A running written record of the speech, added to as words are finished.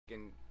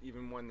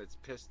even one that's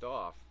pissed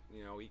off,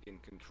 you know, he can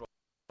control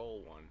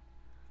one.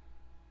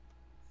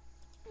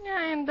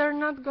 Yeah, and they're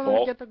not gonna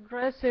Well, get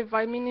aggressive.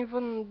 I mean,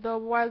 even the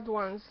wild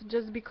ones,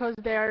 just because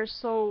they are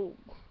so,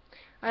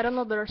 I don't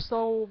know, they're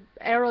so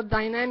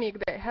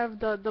aerodynamic. They have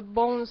the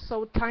bones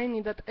so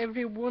tiny that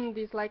every wound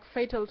is like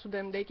fatal to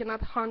them. They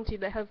cannot hunt if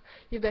they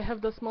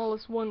have the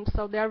smallest wound.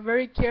 So they are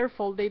very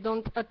careful. They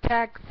don't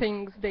attack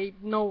things they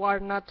know are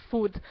not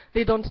food.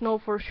 They don't know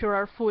for sure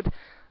are food.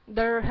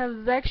 There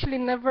has actually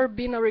never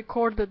been a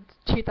recorded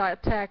cheetah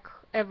attack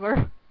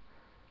ever.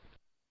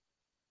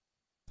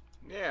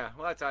 Yeah,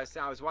 well,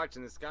 I was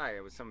watching this guy.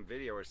 It was some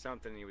video or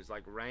something. And he was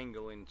like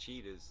wrangling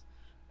cheetahs.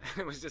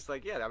 It was just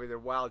like, yeah, I mean, they're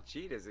wild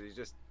cheetahs, and he's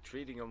just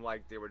treating them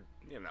like they were,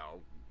 you know,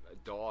 a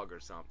dog or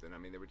something. I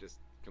mean, they were just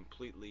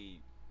completely,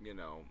 you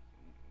know,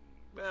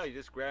 well, you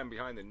just grab them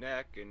behind the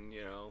neck, and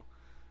you know,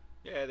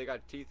 yeah, they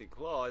got teeth and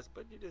claws,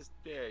 but you just,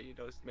 yeah, you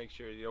know, just make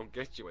sure you don't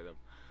get you with them.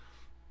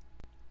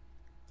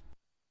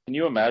 can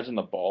you imagine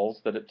the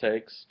balls that it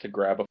takes to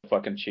grab a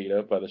fucking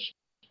cheetah by the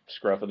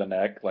scruff of the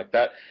neck? Like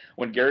that,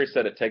 when Gary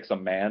said it takes a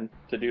man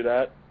to do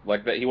that,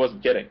 like that, he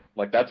wasn't kidding.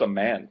 Like, that's a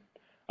man.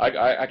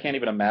 I can't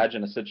even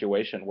imagine a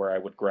situation where I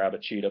would grab a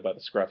cheetah by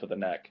the scruff of the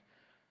neck.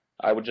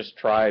 I would just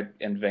try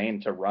in vain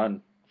to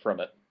run from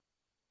it.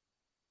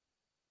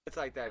 It's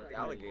like that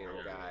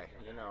alligator guy,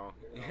 you know.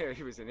 Yeah,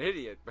 he was an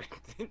idiot, but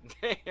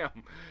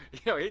damn, you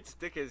know, he'd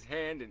stick his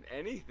hand in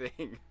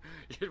anything.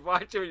 You'd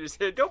watch him and you'd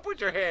say, "Don't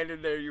put your hand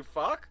in there, you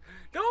fuck!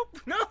 Don't,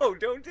 no,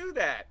 don't do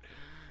that."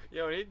 You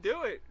know, and he'd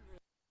do it.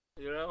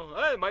 You know,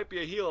 oh, there might be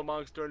a Gila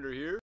monster under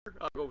here.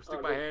 I'll go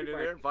stick my hand in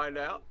there and find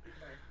out.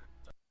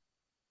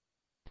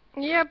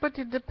 Yeah, but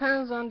it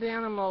depends on the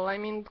animal. I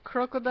mean,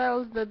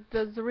 crocodiles,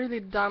 that's really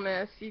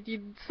dumbass.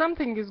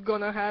 Something is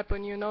gonna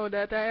happen, you know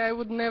that. I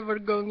would never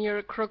go near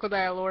a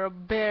crocodile or a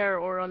bear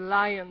or a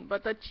lion.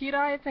 But a cheetah,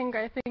 I think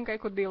I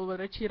could deal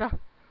with a cheetah.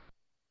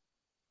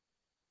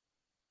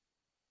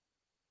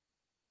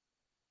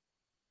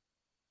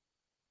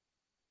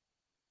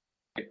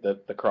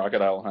 That the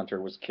crocodile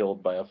hunter was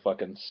killed by a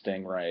fucking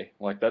stingray.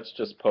 Like, that's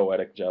just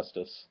poetic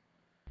justice.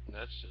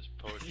 That's just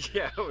poetry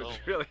Yeah, it was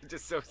itself. really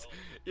just so.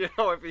 You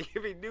know, if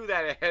he knew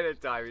that ahead of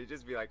time, he'd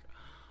just be like,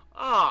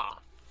 "Ah,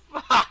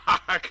 oh,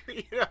 fuck."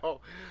 You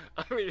know,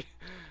 I mean,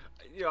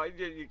 you know,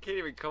 you can't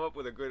even come up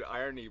with a good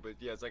irony, but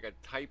yeah, it's like a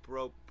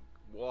tightrope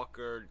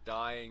walker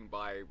dying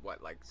by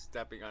what, like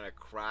stepping on a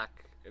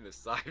crack in the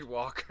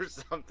sidewalk or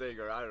something,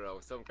 or I don't know,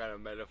 some kind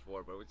of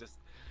metaphor. But it was just,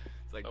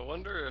 it's like, I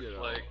wonder if you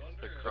know, like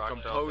the a crocodiles and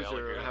the composer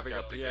alligators having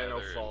a got piano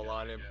together and fall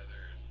on him.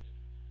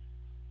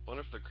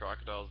 wonder if the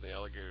crocodiles and the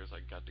alligators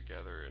like got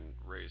together and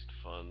raised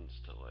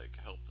funds to like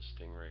help the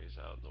stingrays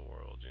out in the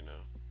world, you know?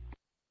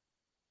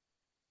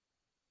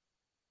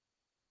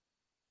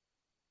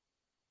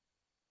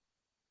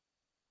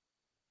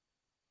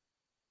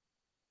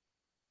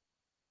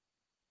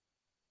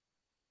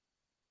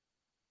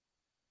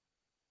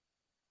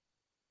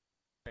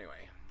 Anyway,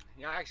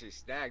 yeah, I actually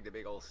snagged a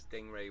big old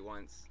stingray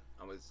once.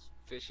 I was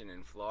fishing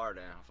in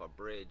Florida off a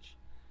bridge,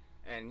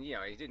 and you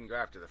know he didn't go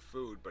after the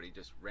food, but he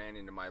just ran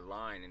into my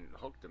line and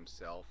hooked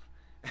himself.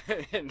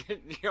 And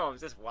you know I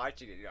was just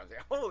watching it. You know, I was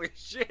like, "Holy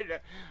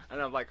shit!"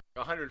 And I'm like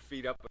 100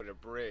 feet up on a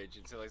bridge,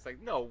 and so it's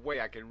like, "No way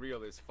I can reel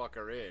this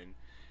fucker in."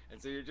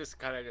 And so you're just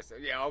kind of just,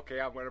 yeah, okay,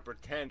 I'm gonna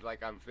pretend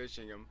like I'm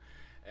fishing him,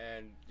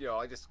 and you know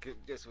I just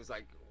was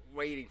like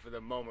waiting for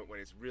the moment when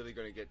it's really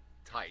gonna get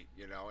tight,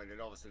 you know, and then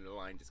all of a sudden the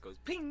line just goes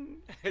ping.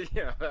 You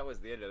know, that was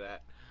the end of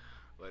that.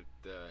 But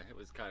it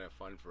was kind of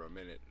fun for a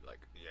minute. Like,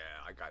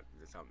 yeah, I got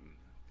something.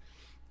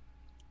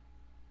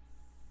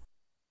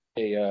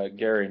 Hey,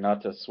 Gary,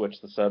 not to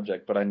switch the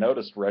subject, but I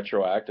noticed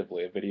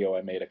retroactively a video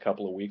I made a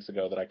couple of weeks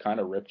ago that I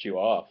kind of ripped you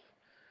off.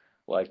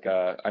 Like,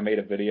 I made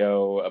a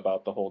video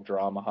about the whole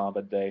Draw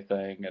Muhammad Day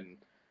thing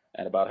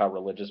and about how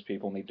religious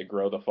people need to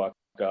grow the fuck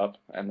up,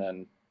 and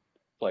then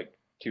like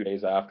 2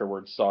 days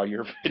afterwards saw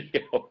your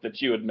video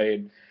that you had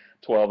made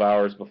 12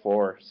 hours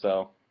before.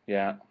 So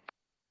yeah,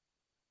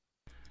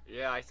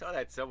 Yeah, I saw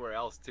that somewhere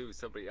else too.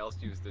 Somebody else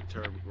used the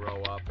term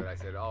 "grow up," and I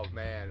said, "Oh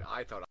man,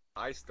 I thought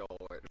I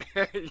stole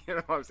it." You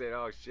know, I'm saying,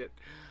 "Oh shit,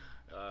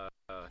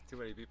 too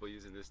many people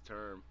using this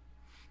term."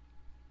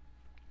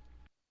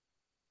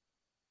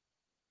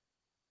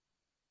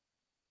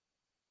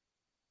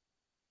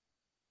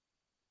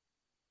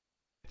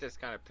 It's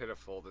just kind of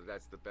pitiful that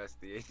that's the best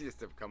the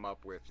atheists have come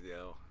up with. You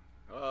know,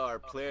 oh, our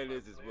plan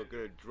is we're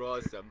gonna draw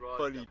some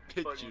funny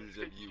pictures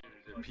of you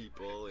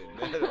people,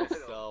 and that'll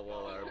solve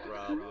all our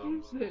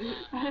problems.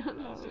 I don't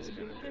It's know, just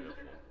kind dude. of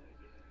pitiful.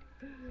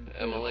 You're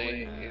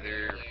Emily, funny.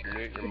 either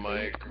mute your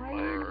Okay, mic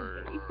tired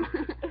or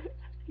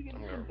you I'm get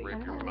gonna something. rip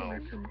I'm your having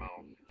mouth.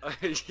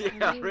 a sympathy.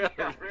 Yeah,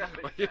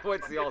 really.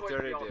 What's the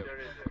alternative?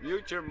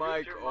 Mute your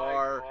mic,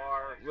 or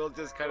we'll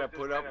just kind of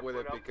put up with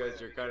it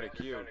because you're kind of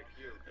cute.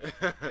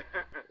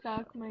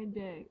 Suck my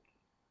dick.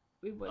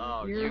 Wait, what?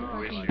 Oh, You're You God.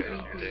 wish fucking you had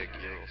a creepy. dick,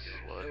 you little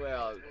slut.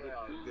 Well,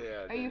 yeah,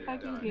 Are then you you're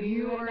fucking done. kidding me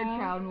You right are a now?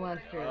 child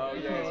molester, Oh,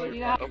 yes, okay? you're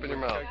You fucking. Open your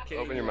We're mouth.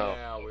 kidding Open your you mouth.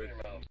 now.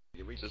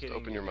 We're Just kidding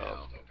open you your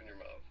mouth. now.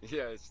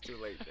 Yeah, it's too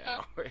late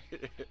now.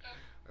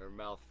 Our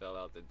mouth fell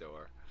out the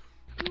door.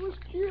 It was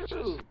cute.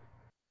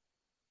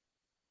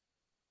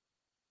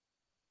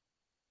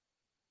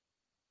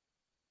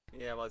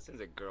 Yeah, well, as soon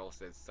as a girl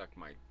says "suck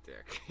my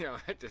dick,"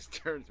 that just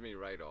turns me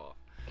right off.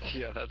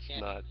 Yeah, that's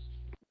not.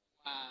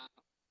 Wow.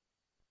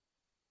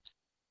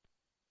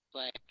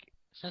 Like,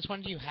 since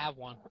when do you have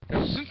one?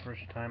 That's the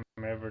first time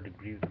I ever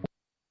agree with them.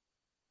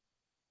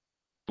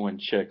 When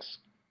chicks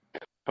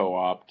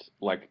co-opt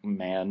like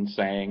man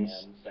sayings.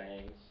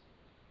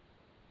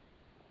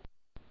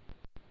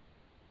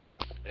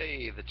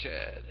 Hey, the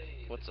Chad.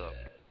 What's up?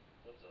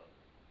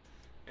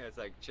 Yeah, it's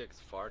like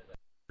chicks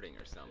farting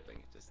or something.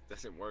 It just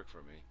doesn't work for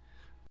me.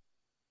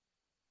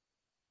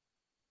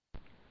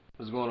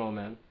 What's going on,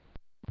 man?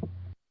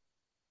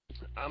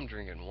 I'm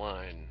drinking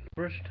wine.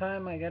 First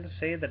time I gotta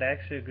say that I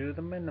actually agree with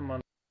them in the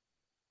month.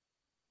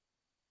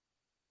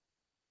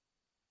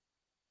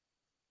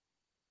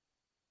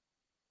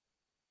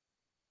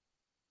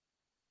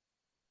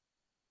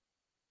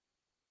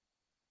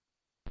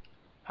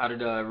 How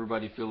did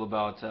everybody feel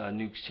about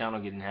Nuke's channel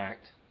getting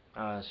hacked?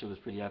 Shit was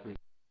pretty epic.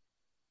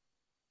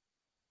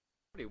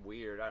 Pretty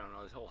weird. I don't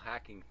know, this whole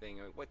hacking thing.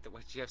 What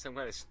you have some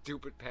kind of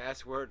stupid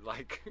password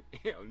like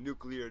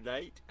nuclear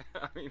night?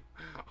 I mean,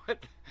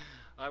 what?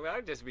 I mean,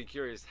 I'd just be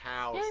curious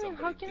how Yeah, I mean,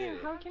 somebody did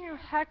it. how can you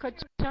hack a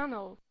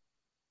channel?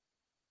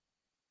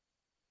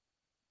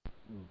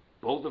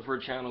 Both of her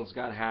channels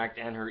got hacked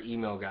and her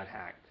email got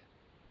hacked.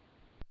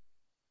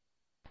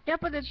 Yeah,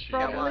 but it's She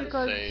probably had the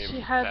because same she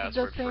had the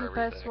password for same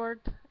everything. password.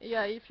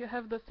 Yeah, if you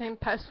have the same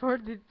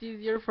password, it's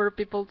easier for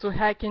people to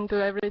hack into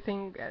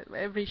everything,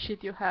 every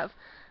shit you have.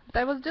 But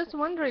I was just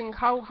wondering,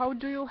 how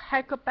do you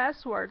hack a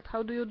password?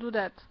 How do you do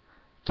that?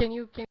 Can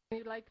you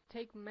like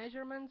take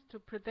measurements to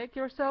protect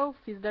yourself?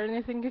 Is there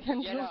anything you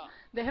can yeah, do? no.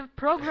 They have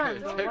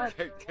programs or what?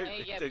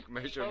 Hey, yeah, take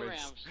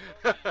measurements.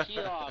 programs,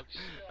 keylogs,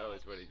 That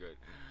was pretty good.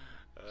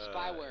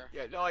 spyware.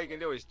 Yeah, all you can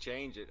do is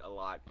change it a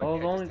lot. But Well,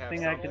 yeah, the just only have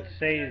thing I something could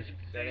say is,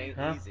 that ain't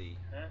huh? easy,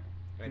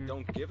 and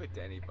don't give it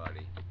to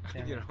anybody.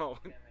 Damn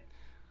it.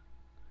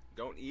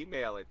 Don't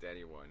email it to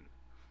anyone.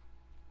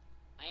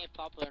 I ain't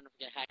popular enough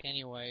to get hacked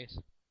anyways.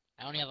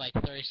 I only have like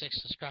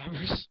 36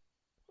 subscribers.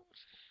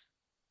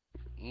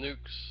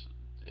 Nuke's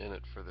in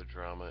it for the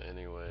drama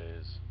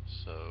anyways,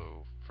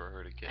 so for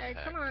her to get Hey,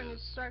 hacked come on, it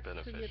is sucks to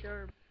beneficial. get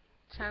your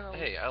channel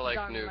Hey, I like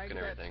done Nuke like and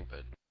that. everything,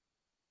 but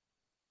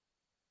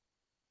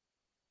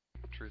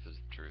truth is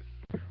the truth.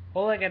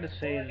 all I gotta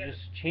say is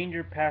just change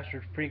your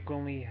passwords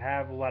frequently,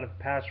 have a lot of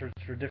passwords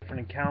for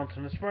different accounts,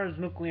 and as far as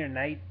Nuclear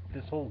Night,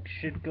 this whole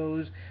shit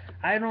goes,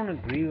 I don't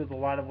agree with a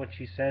lot of what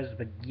she says,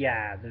 but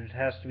yeah, there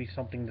has to be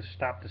something to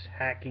stop this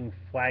hacking,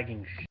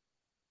 flagging shit.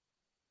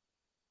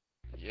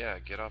 Yeah,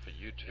 get off of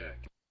YouTube.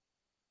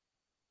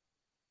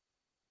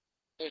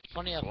 There's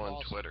plenty of Go on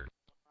false. Twitter.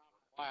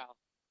 Wow.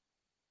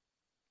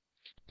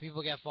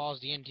 People get false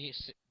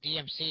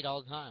DMC'd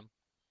all the time.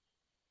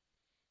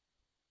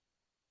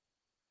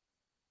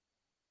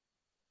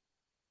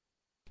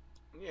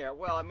 Yeah,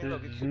 well, I mean, look,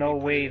 it There's should no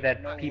be way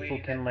pretty. that people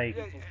can, like,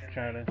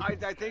 try to...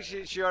 I think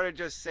she ought to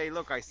just say,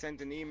 look, I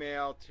sent an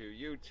email to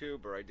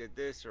YouTube, or I did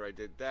this, or I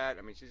did that.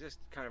 I mean, she's just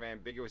kind of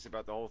ambiguous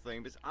about the whole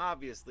thing, because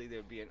obviously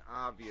there'd be an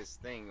obvious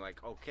thing,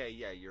 like, okay,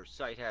 yeah, your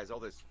site has all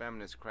this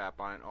feminist crap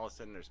on it, and all of a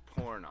sudden there's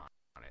porn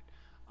on it.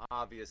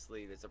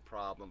 Obviously there's a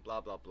problem,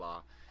 blah, blah,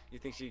 blah. You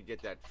think she'd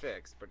get that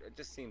fixed, but it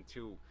just seemed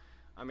too,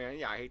 I mean,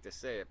 yeah, I hate to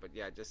say it, but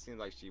yeah, it just seemed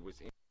like she was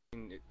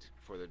in it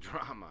for the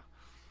drama.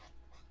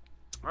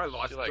 I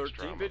lost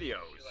 13 videos.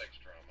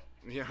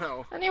 You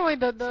know. Anyway,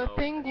 the So,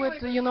 thing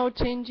with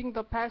changing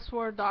the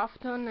password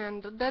often,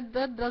 and that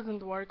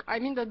doesn't work. I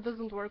mean, that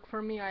doesn't work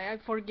for me. I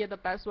forget the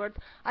password.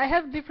 I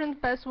have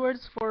different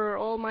passwords for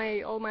all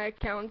my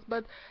accounts,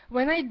 but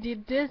when I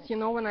did this,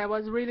 when I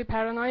was really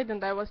paranoid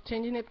and I was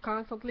changing it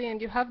constantly,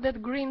 and you have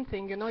that green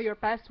thing, your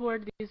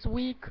password is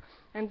weak,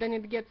 and then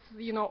it gets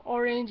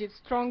orange, it's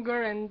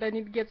stronger, and then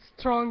it gets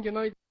strong,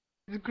 it's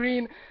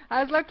green.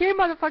 I was like, hey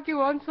motherfucker, you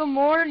want some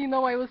more?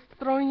 I was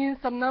throwing in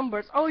some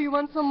numbers. Oh, you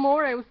want some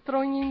more? I was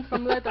throwing in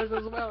some letters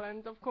as well,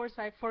 and of course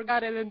I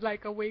forgot it in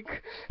like a week.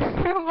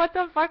 What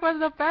the fuck was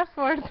the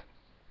password?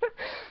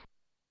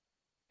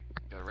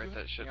 Gotta write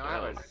that shit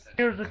down.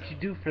 Here's what you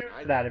do for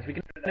that. If you're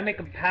gonna make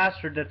a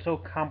password that's so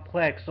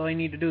complex, all you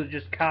need to do is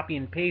just copy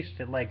and paste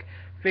it, like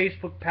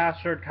Facebook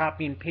password,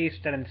 copy and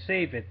paste it and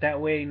save it. That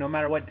way, no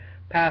matter what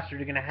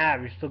password you're gonna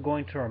have, you're still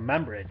going to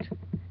remember it.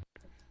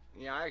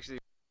 Yeah, I actually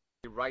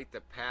write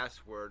the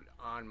password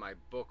on my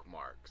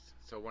bookmarks.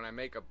 So when I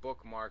make a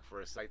bookmark for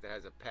a site that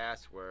has a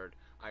password,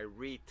 I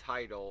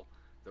retitle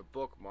the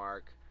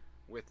bookmark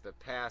with the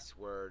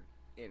password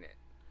in it.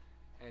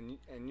 And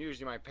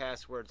usually my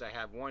passwords, I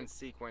have one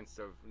sequence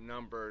of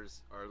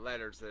numbers or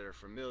letters that are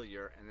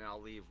familiar, and then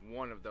I'll leave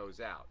one of those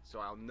out. So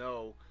I'll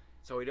know,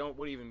 so it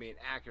wouldn't even be an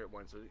accurate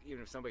one. So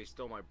even if somebody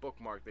stole my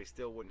bookmark, they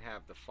still wouldn't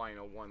have the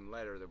final one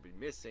letter that would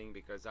be missing,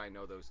 because I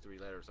know those three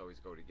letters always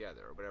go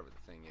together, or whatever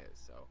the thing is.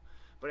 So,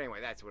 but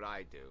anyway, that's what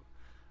I do.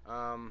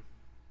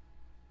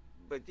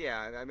 But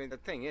yeah, I mean, the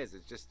thing is,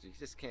 it's just, you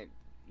just can't,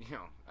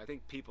 I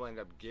think people end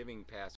up giving passwords